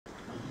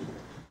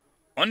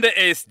On the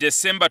 8th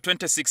December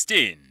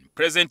 2016,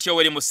 President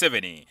Yoweri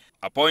Museveni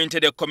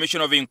appointed a commission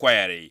of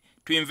inquiry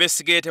to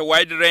investigate a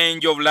wide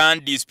range of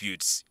land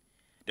disputes.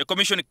 The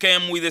commission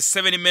came with a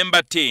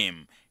 7-member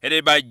team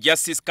headed by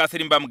Justice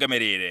Catherine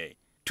Bamugemereire.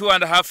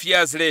 2.5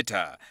 years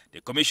later,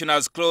 the commission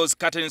has closed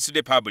curtains to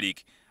the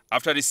public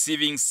after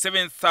receiving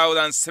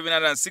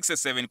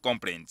 7,767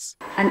 complaints.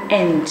 An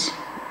end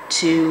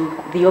to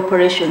the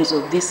operations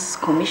of this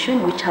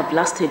commission, which have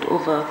lasted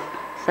over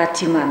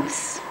 30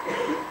 months.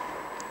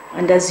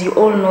 And as you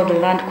all know, the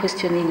land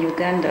question in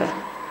Uganda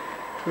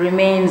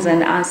remains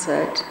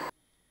unanswered.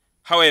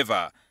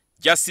 However,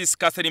 Justice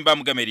Catherine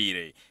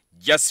Bamugemereire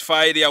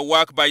justified their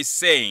work by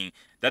saying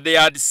that they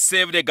had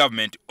saved the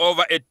government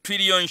over $1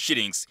 trillion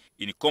shillings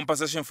in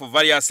compensation for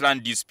various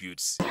land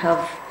disputes. We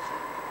have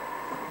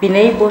been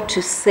able to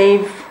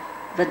save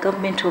the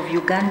government of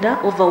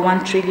Uganda over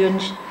 1 trillion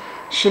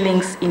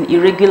shillings in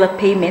irregular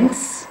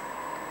payments,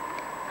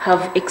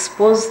 have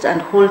exposed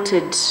and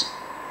halted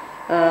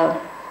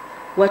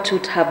what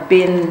would have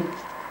been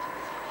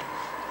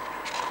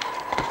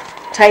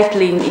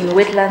titling in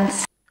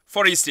wetlands.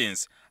 For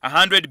instance,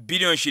 100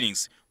 billion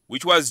shillings,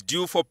 which was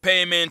due for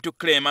payment to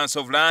claimants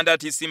of land at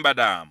Isimba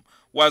Dam,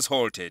 was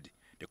halted.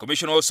 The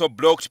commission also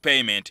blocked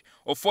payment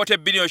of 40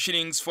 billion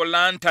shillings for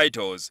land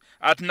titles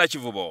at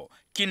Nachivubo,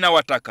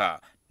 Kinawataka,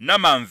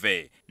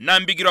 Namanve,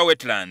 Nambigirwa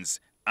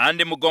Wetlands, and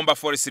the Mugomba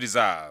Forest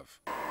Reserve.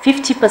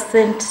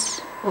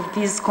 50% of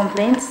these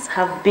complaints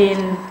have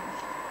been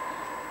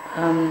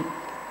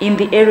in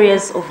the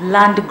areas of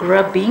land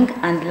grabbing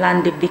and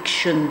land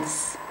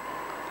evictions,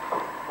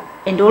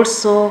 and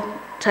also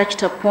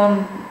touched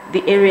upon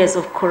the areas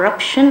of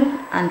corruption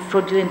and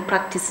fraudulent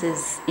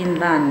practices in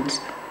land.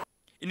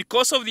 In the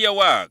course of their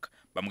work,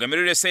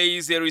 Bamugemereire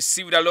says they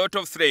received a lot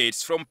of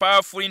threats from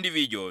powerful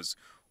individuals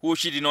who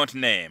she did not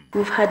name.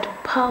 We've had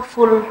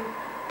powerful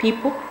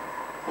people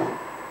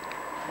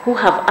who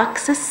have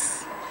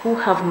access, who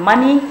have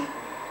money,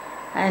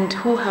 and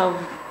who have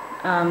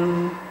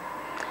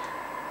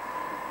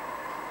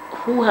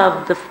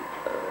the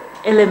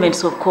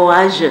elements of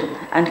coercion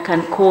and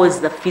can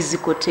cause the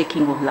physical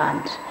taking of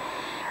land.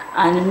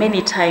 And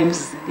many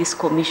times this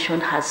commission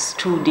has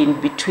stood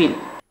in between.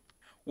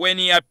 When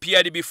he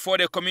appeared before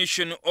the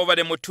commission over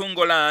the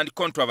Mutungo land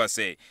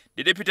controversy,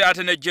 the Deputy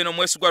Attorney General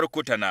Mwesigwa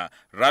Rukutana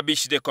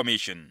rubbished the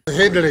commission.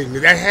 Headline,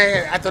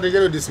 the Attorney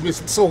General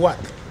dismissed, so what?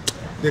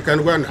 They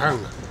can go and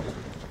hang.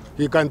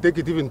 He can take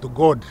it even to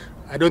God.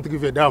 I don't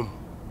give a damn.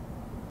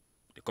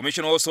 The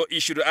commission also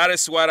issued an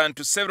arrest warrant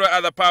to several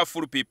other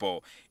powerful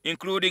people,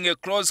 including a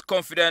close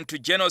confidant to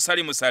General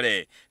Sali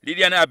Musale,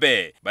 Lilian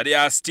Abe, but they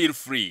are still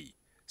free.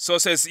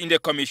 Sources in the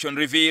commission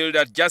revealed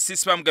that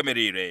Justice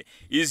Bamugemereire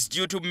is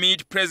due to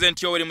meet President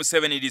Yoweri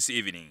Museveni this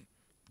evening.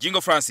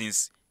 Jingo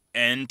Francis,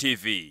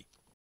 NTV.